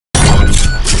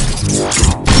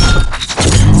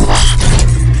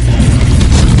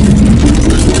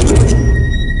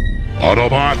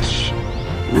Autobots,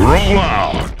 roll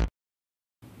out!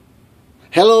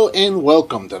 Hello and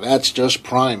welcome to That's Just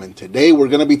Prime, and today we're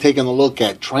going to be taking a look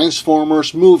at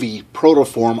Transformers movie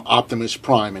Protoform Optimus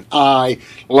Prime, and I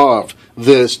love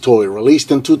this toy.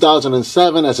 Released in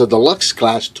 2007 as a deluxe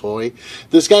class toy,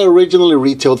 this guy originally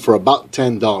retailed for about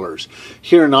 $10.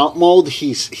 Here in Alt Mode,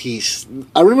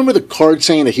 I remember the card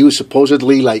saying that he was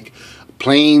supposedly like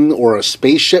plane or a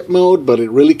spaceship mode, but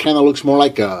it really kind of looks more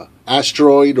like a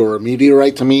asteroid or a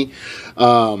meteorite to me.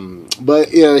 But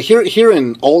here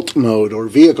in alt mode or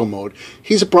vehicle mode,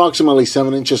 he's approximately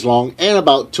 7 inches long and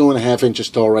about 2.5 inches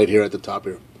tall right here at the top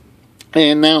here.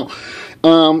 And now,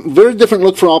 very different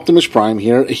look for Optimus Prime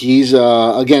here. He's,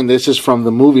 again, this is from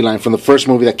the movie line, from the first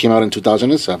movie that came out in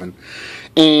 2007.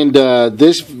 And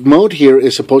this mode here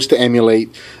is supposed to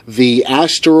emulate the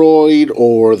asteroid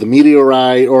or the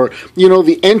meteorite, or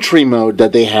the entry mode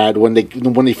that they had when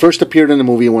they first appeared in the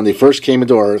movie, when they first came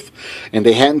into Earth, and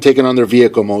they hadn't taken on their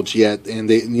vehicle modes yet. And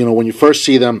they, when you first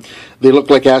see them, they look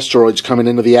like asteroids coming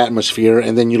into the atmosphere,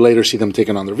 and then you later see them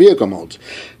taking on their vehicle modes.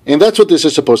 And that's what this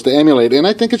is supposed to emulate. And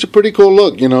I think it's a pretty cool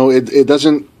look. It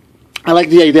doesn't. I like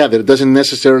the idea that it doesn't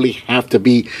necessarily have to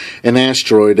be an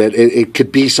asteroid, that it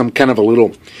could be some kind of a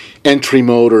little entry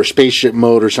mode or spaceship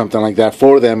mode or something like that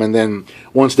for them, and then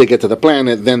once they get to the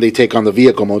planet, then they take on the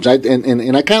vehicle modes.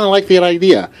 And I kind of like that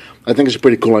idea. I think it's a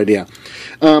pretty cool idea.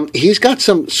 He's got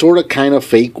some sort of kind of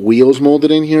fake wheels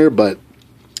molded in here, but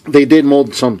they did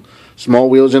mold some small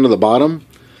wheels into the bottom.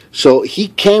 So he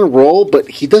can roll, but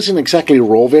he doesn't exactly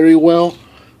roll very well.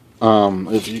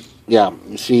 This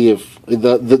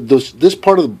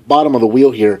part of the bottom of the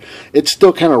wheel here, it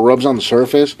still kind of rubs on the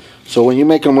surface. So when you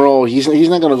make him roll, he's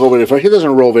not going to go very far. He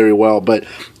doesn't roll very well, but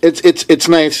it's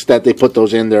nice that they put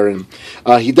those in there. And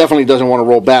he definitely doesn't want to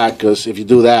roll back, because if you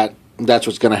do that, that's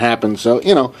what's going to happen. So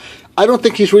I don't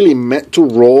think he's really meant to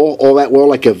roll all that well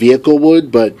like a vehicle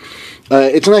would, but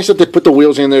it's nice that they put the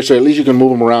wheels in there, so at least you can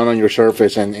move them around on your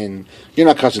surface, and you're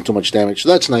not causing too much damage. So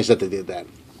that's nice that they did that.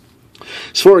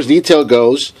 As far as detail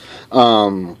goes,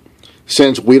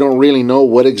 since we don't really know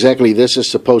what exactly this is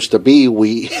supposed to be,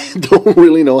 we don't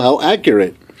really know how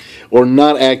accurate or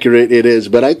not accurate it is.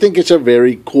 But I think it's a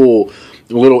very cool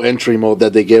little entry mode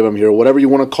that they give him here. Whatever you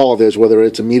want to call this, whether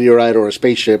it's a meteorite or a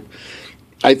spaceship,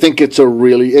 I think it's a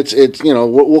really,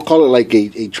 we'll call it like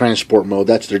a transport mode.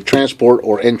 That's their transport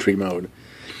or entry mode.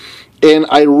 And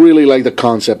I really like the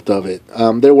concept of it.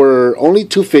 There were only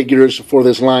 2 figures for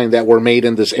this line that were made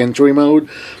in this entry mode.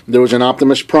 There was an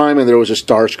Optimus Prime and there was a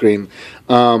Starscream.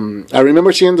 I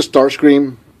remember seeing the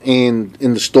Starscream in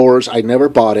the stores. I never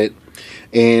bought it,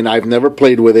 and I've never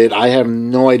played with it. I have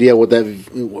no idea what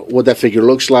that figure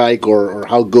looks like, or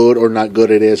how good or not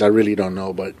good it is. I really don't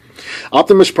know. But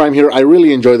Optimus Prime here, I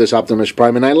really enjoy this Optimus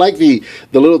Prime, and I like the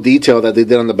little detail that they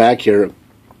did on the back here,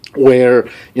 where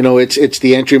it's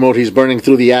the entry mode. He's burning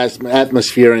through the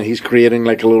atmosphere, and he's creating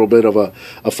like a little bit of a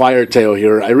fire tail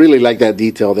here. I really like that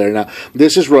detail there. Now,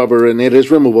 this is rubber, and it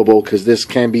is removable, because this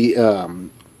can be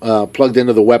plugged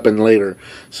into the weapon later.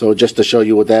 So just to show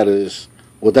you what that is,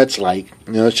 what that's like,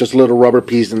 it's just a little rubber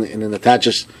piece, and it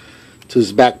attaches to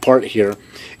his back part here.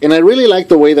 And I really like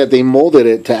the way that they molded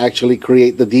it to actually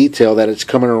create the detail that it's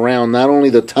coming around, not only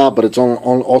the top, but it's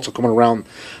also coming around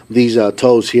these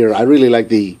toes here. I really like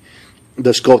the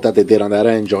sculpt that they did on that.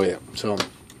 I enjoy it. So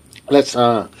let's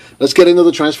get into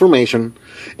the transformation.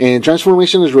 And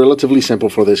transformation is relatively simple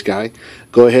for this guy.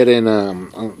 Go ahead and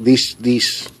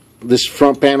this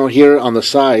front panel here on the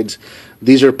sides,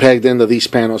 these are pegged into these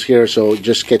panels here. So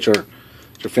just get your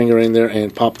finger in there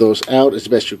and pop those out as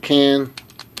best you can.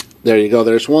 There you go.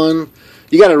 There's one.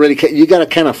 You gotta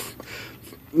kind of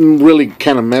really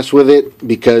mess with it,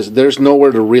 because there's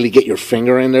nowhere to really get your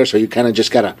finger in there. So you kind of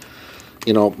just gotta,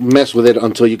 mess with it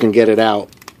until you can get it out.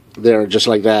 There, just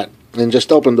like that, and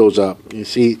just open those up. You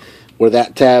see where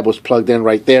that tab was plugged in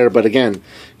right there. But again,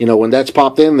 when that's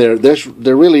popped in there,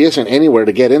 there really isn't anywhere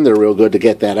to get in there real good to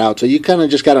get that out. So you kind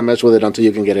of just gotta mess with it until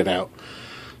you can get it out.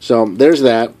 So there's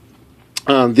that.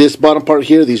 This bottom part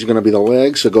here, these are going to be the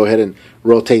legs, so go ahead and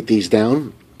rotate these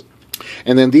down.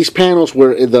 And then these panels,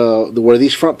 where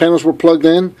these front panels were plugged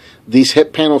in, these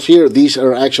hip panels here, these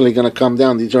are actually going to come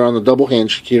down. These are on the double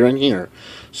hinge here and here.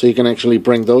 So you can actually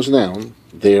bring those down,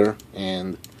 there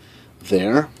and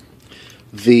there.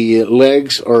 The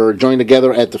legs are joined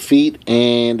together at the feet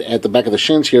and at the back of the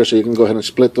shins here, so you can go ahead and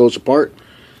split those apart.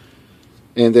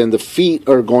 And then the feet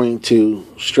are going to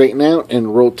straighten out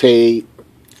and rotate.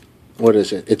 What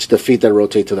is it? It's the feet that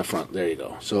rotate to the front. There you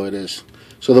go. So it is.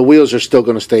 So the wheels are still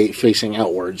going to stay facing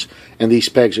outwards, and these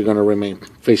pegs are going to remain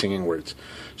facing inwards.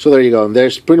 So there you go. And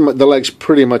there's pretty much the leg's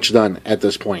pretty much done at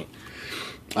this point.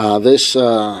 Let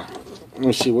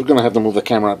me see, we're going to have to move the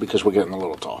camera up because we're getting a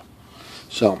little tall.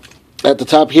 So, at the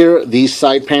top here, these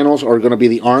side panels are going to be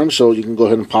the arms, so you can go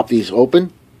ahead and pop these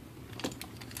open.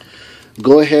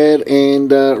 Go ahead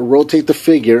and rotate the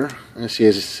figure. Let's see,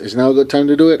 is now a good time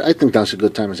to do it? I think now's a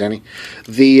good time as any.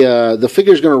 The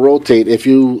figure is going to rotate. If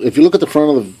you look at the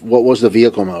front of what was the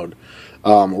vehicle mode,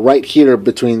 right here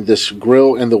between this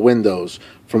grill and the windows,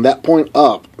 from that point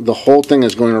up, the whole thing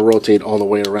is going to rotate all the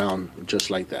way around, just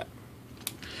like that.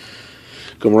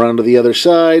 Come around to the other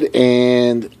side,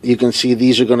 and you can see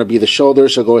these are going to be the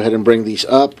shoulders, so go ahead and bring these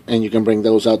up, and you can bring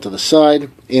those out to the side.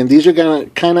 And these are going to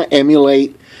kind of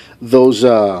emulate those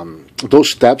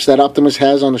steps that Optimus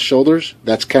has on the shoulders.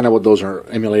 That's kind of what those are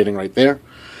emulating right there.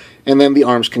 And then the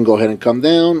arms can go ahead and come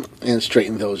down and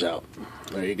straighten those out.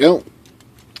 There you go.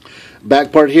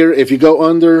 Back part here, if you go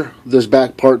under this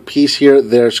back part piece here,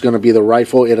 there's going to be the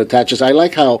rifle. It attaches. I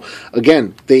like how,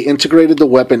 again, they integrated the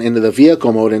weapon into the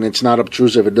vehicle mode, and it's not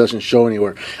obtrusive. It doesn't show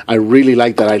anywhere. I really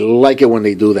like that. I like it when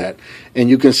they do that. And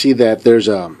you can see that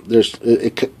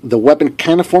the weapon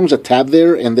kind of forms a tab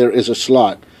there, and there is a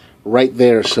slot right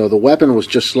there. So the weapon was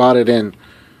just slotted in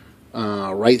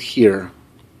right here.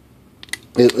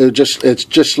 It's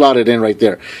just slotted in right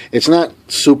there. It's not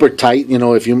super tight, you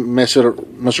know. If you mess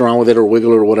around with it or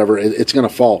wiggle it or whatever, it's gonna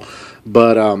fall.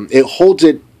 But it holds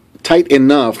it tight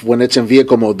enough when it's in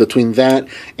vehicle mode between that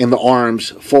and the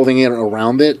arms folding it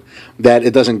around it that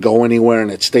it doesn't go anywhere,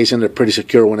 and it stays in there pretty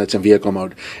secure when it's in vehicle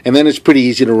mode. And then it's pretty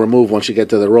easy to remove once you get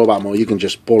to the robot mode. You can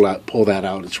just pull that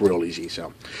out. It's real easy.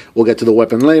 So we'll get to the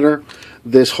weapon later.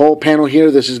 This whole panel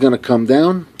here, this is gonna come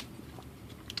down.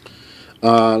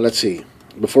 Let's see.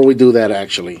 Before we do that,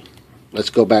 actually, let's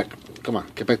go back. Come on,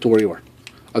 get back to where you were.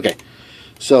 Okay,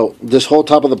 so this whole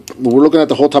top of we're looking at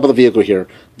the whole top of the vehicle here.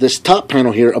 This top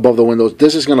panel here above the windows,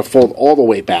 this is going to fold all the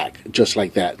way back, just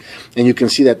like that. And you can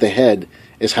see that the head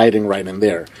is hiding right in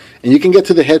there. And you can get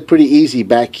to the head pretty easy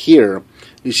back here.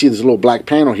 You see this little black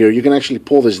panel here. You can actually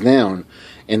pull this down,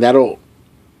 and that'll...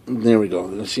 There we go.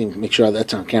 Let's see, make sure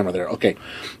that's on camera there. Okay,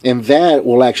 and that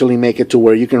will actually make it to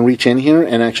where you can reach in here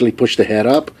and actually push the head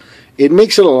up. It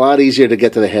makes it a lot easier to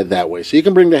get to the head that way. So you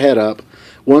can bring the head up.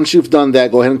 Once you've done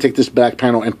that, go ahead and take this back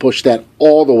panel and push that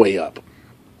all the way up.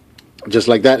 Just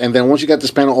like that. And then once you got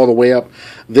this panel all the way up,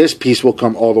 this piece will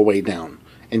come all the way down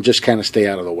and just kind of stay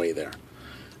out of the way there.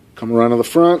 Come around to the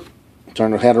front,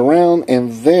 turn the head around,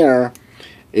 and there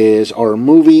is our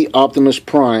movie Optimus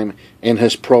Prime in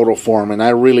his protoform, and I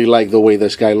really like the way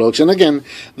this guy looks. And again,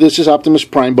 this is Optimus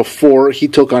Prime before he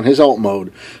took on his alt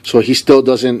mode, so he still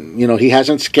doesn't, you know, he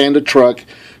hasn't scanned a truck,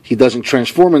 he doesn't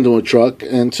transform into a truck,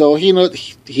 and so he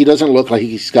doesn't look like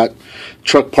he's got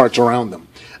truck parts around him.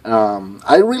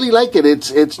 I really like it.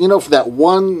 It's you know, for that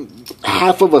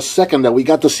 1/2 of a second that we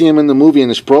got to see him in the movie in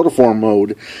his protoform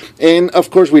mode, and of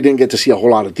course we didn't get to see a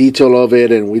whole lot of detail of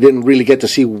it, and we didn't really get to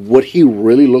see what he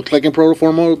really looked like in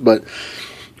protoform mode, but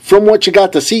from what you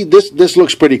got to see, this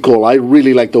looks pretty cool. I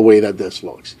really like the way that this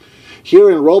looks.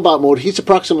 Here in robot mode, he's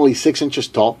approximately 6 inches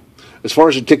tall. As far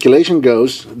as articulation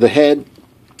goes, the head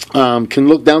can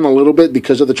look down a little bit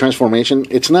because of the transformation.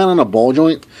 It's not on a ball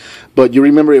joint, but you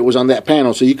remember it was on that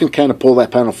panel, so you can kind of pull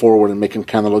that panel forward and make him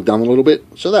kind of look down a little bit,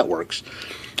 so that works.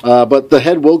 But the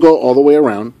head will go all the way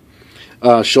around.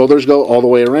 Shoulders go all the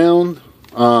way around.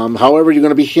 However, you're going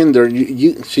to be hindered.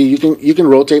 You can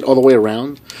rotate all the way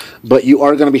around, but you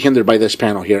are going to be hindered by this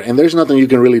panel here. And there's nothing you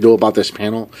can really do about this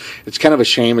panel. It's kind of a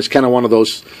shame. It's kind of one of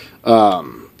those,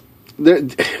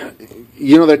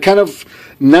 they're kind of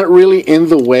not really in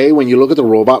the way when you look at the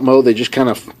robot mode. They just kind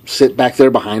of sit back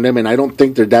there behind them, and I don't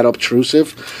think they're that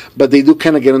obtrusive, but they do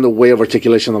kind of get in the way of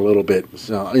articulation a little bit.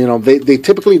 So, you know, they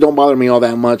typically don't bother me all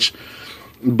that much,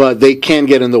 but they can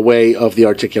get in the way of the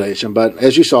articulation. But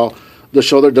as you saw, the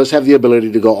shoulder does have the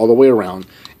ability to go all the way around,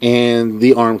 and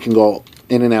the arm can go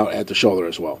in and out at the shoulder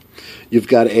as well. You've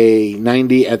got a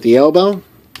 90 at the elbow,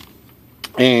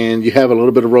 and you have a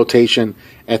little bit of rotation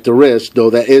at the wrist,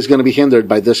 though that is going to be hindered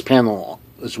by this panel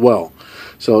as well.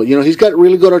 So, you know, he's got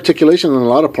really good articulation in a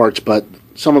lot of parts, but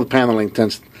some of the paneling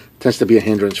tends to be a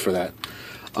hindrance for that.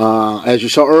 As you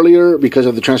saw earlier, because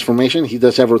of the transformation, he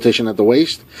does have rotation at the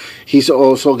waist. He's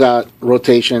also got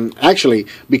rotation, actually,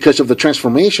 because of the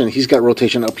transformation, he's got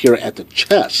rotation up here at the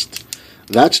chest.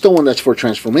 That's the one that's for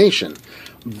transformation.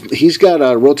 He's got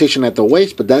a rotation at the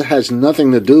waist, but that has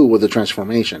nothing to do with the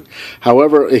transformation.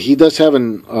 However, he does have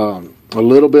a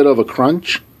little bit of a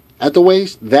crunch at the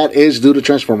waist. That is due to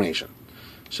transformation.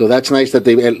 So that's nice that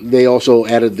they also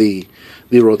added the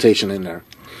rotation in there.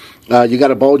 You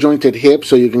got a ball jointed hip,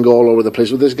 so you can go all over the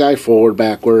place with this guy, forward,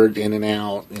 backward, in and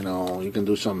out. You know, you can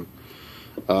do some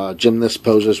gymnast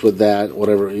poses with that,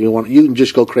 whatever you want. You can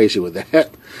just go crazy with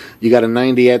that. You got a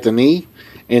 90 at the knee,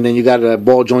 and then you got a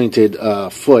ball jointed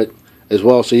foot as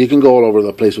well, so you can go all over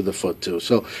the place with the foot too.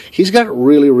 So he's got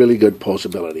really, really good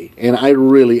posability, and I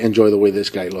really enjoy the way this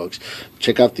guy looks.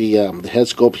 Check out the head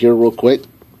sculpt here real quick.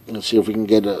 Let's see if we can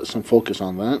get some focus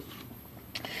on that.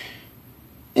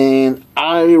 And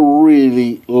I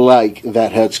really like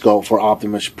that head sculpt for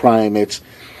Optimus Prime. It's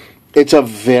a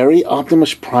very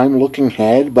Optimus Prime looking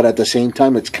head, but at the same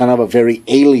time it's kind of a very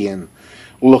alien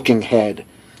looking head.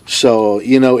 So,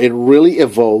 you know, it really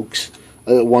evokes,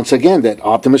 once again, that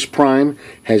Optimus Prime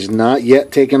has not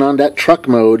yet taken on that truck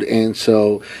mode, and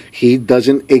so he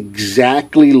doesn't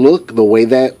exactly look the way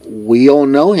that we all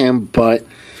know him, but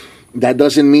that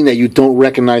doesn't mean that you don't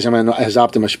recognize him as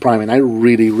Optimus Prime, and I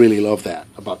really, really love that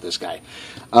about this guy.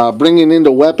 Bringing in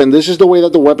the weapon, this is the way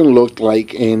that the weapon looked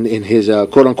like in his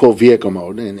quote-unquote vehicle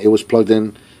mode, and it was plugged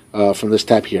in from this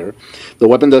tab here. The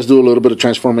weapon does do a little bit of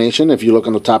transformation. If you look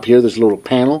on the top here, there's a little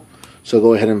panel, so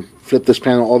go ahead and flip this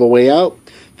panel all the way out.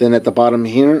 Then at the bottom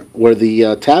here, where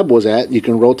the tab was at, you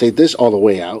can rotate this all the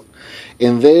way out,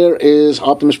 and there is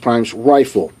Optimus Prime's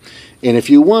rifle. And if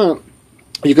you want,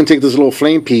 you can take this little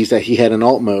flame piece that he had in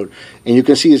alt mode, and you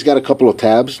can see he's got a couple of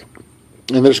tabs,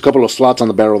 and there's a couple of slots on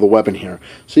the barrel of the weapon here.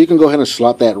 So you can go ahead and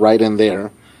slot that right in there,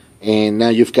 and now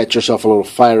you've got yourself a little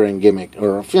firing gimmick,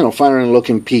 or, you know, firing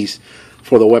looking piece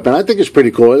for the weapon. I think it's pretty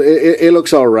cool. It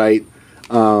looks all right.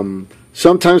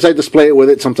 Sometimes I display it with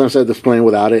it, sometimes I display it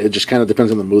without it. It just kind of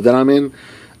depends on the mood that I'm in.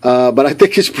 But I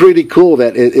think it's pretty cool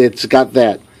that it's got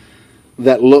that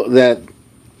look, that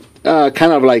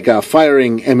kind of like a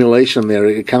firing emulation there.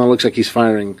 It kind of looks like he's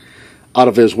firing out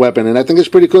of his weapon, and I think it's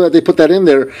pretty cool that they put that in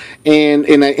there. And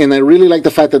I really like the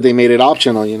fact that they made it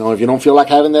optional. You know, if you don't feel like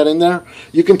having that in there,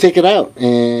 you can take it out,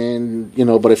 and you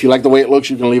know. But if you like the way it looks,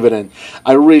 you can leave it in.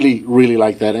 I really, really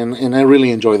like that, and I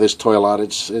really enjoy this toy a lot.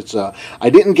 It's I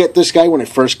didn't get this guy when it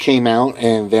first came out,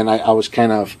 and then I was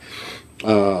kind of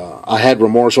I had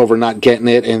remorse over not getting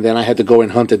it, and then I had to go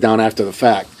and hunt it down after the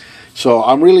fact. So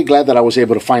I'm really glad that I was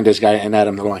able to find this guy and add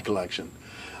him to my collection.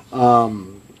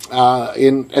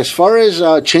 As far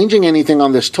as changing anything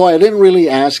on this toy, I didn't really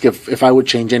ask if I would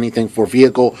change anything for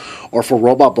vehicle or for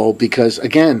robot mode, because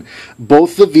again,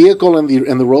 both the vehicle and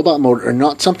the robot mode are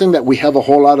not something that we have a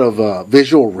whole lot of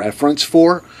visual reference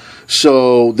for.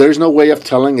 So there's no way of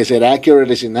telling, is it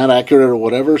accurate, is it not accurate, or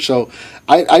whatever. So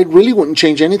I really wouldn't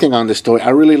change anything on this toy. I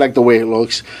really like the way it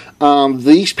looks.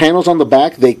 These panels on the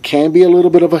back, they can be a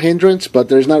little bit of a hindrance, but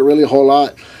there's not really a whole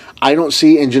lot. I don't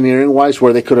see engineering-wise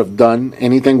where they could have done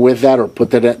anything with that or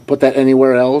put that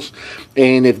anywhere else.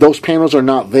 And if those panels are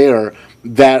not there,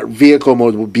 that vehicle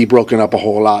mode would be broken up a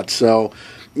whole lot. So,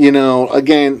 you know,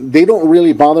 again, they don't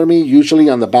really bother me. Usually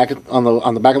on the back of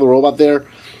the robot there,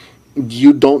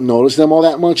 you don't notice them all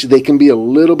that much. They can be a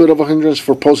little bit of a hindrance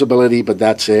for posability, but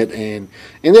that's it, and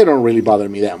they don't really bother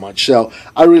me that much. So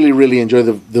I really, really enjoy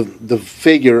the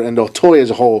figure and the toy as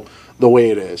a whole, the way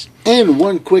it is. And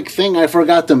one quick thing I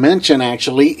forgot to mention,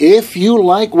 actually, if you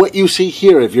like what you see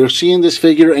here, if you're seeing this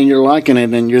figure and you're liking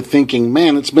it and you're thinking,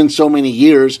 man, it's been so many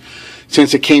years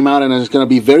since it came out and it's going to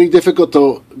be very difficult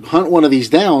to hunt one of these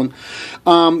down,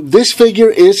 this figure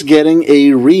is getting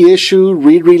a reissue,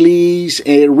 re-release,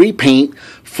 a repaint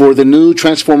for the new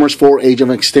Transformers 4 Age of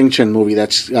Extinction movie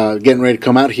that's getting ready to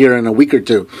come out here in a week or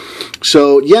two.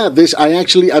 So yeah,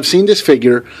 I've seen this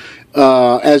figure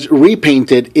as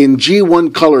repainted in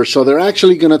G1 color. So they're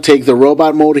actually going to take the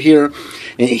robot mode here,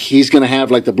 and he's going to have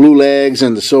like the blue legs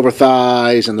and the silver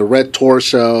thighs and the red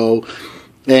torso.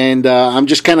 And I'm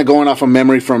just kind of going off of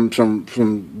memory from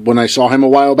when I saw him a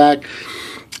while back.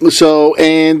 So,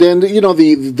 and then, you know,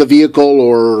 the vehicle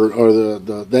or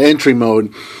the entry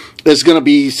mode is going to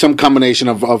be some combination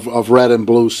of red and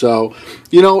blue. So,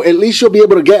 you know, at least you'll be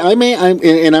able to get. I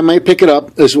might pick it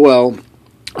up as well.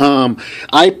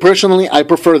 I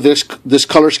prefer this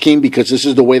color scheme because this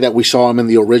is the way that we saw him in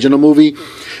the original movie.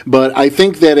 But I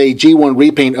think that a G1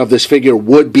 repaint of this figure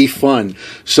would be fun.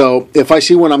 So if I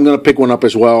see one, I'm going to pick one up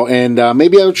as well. And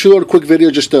maybe I'll shoot a quick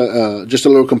video, just a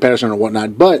little comparison or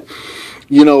whatnot. But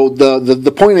you know,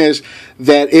 the point is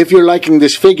that if you're liking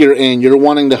this figure and you're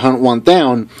wanting to hunt one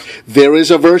down, there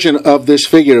is a version of this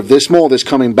figure, of this mold, that's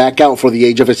coming back out for the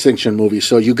Age of Extinction movie.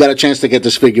 So you got a chance to get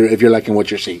this figure if you're liking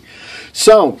what you see.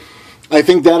 So I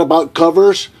think that about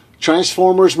covers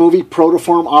Transformers movie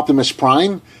Protoform Optimus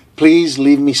Prime. Please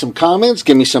leave me some comments,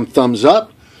 give me some thumbs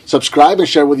up, subscribe and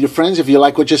share with your friends if you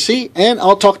like what you see, and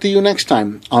I'll talk to you next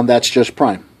time on That's Just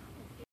Prime.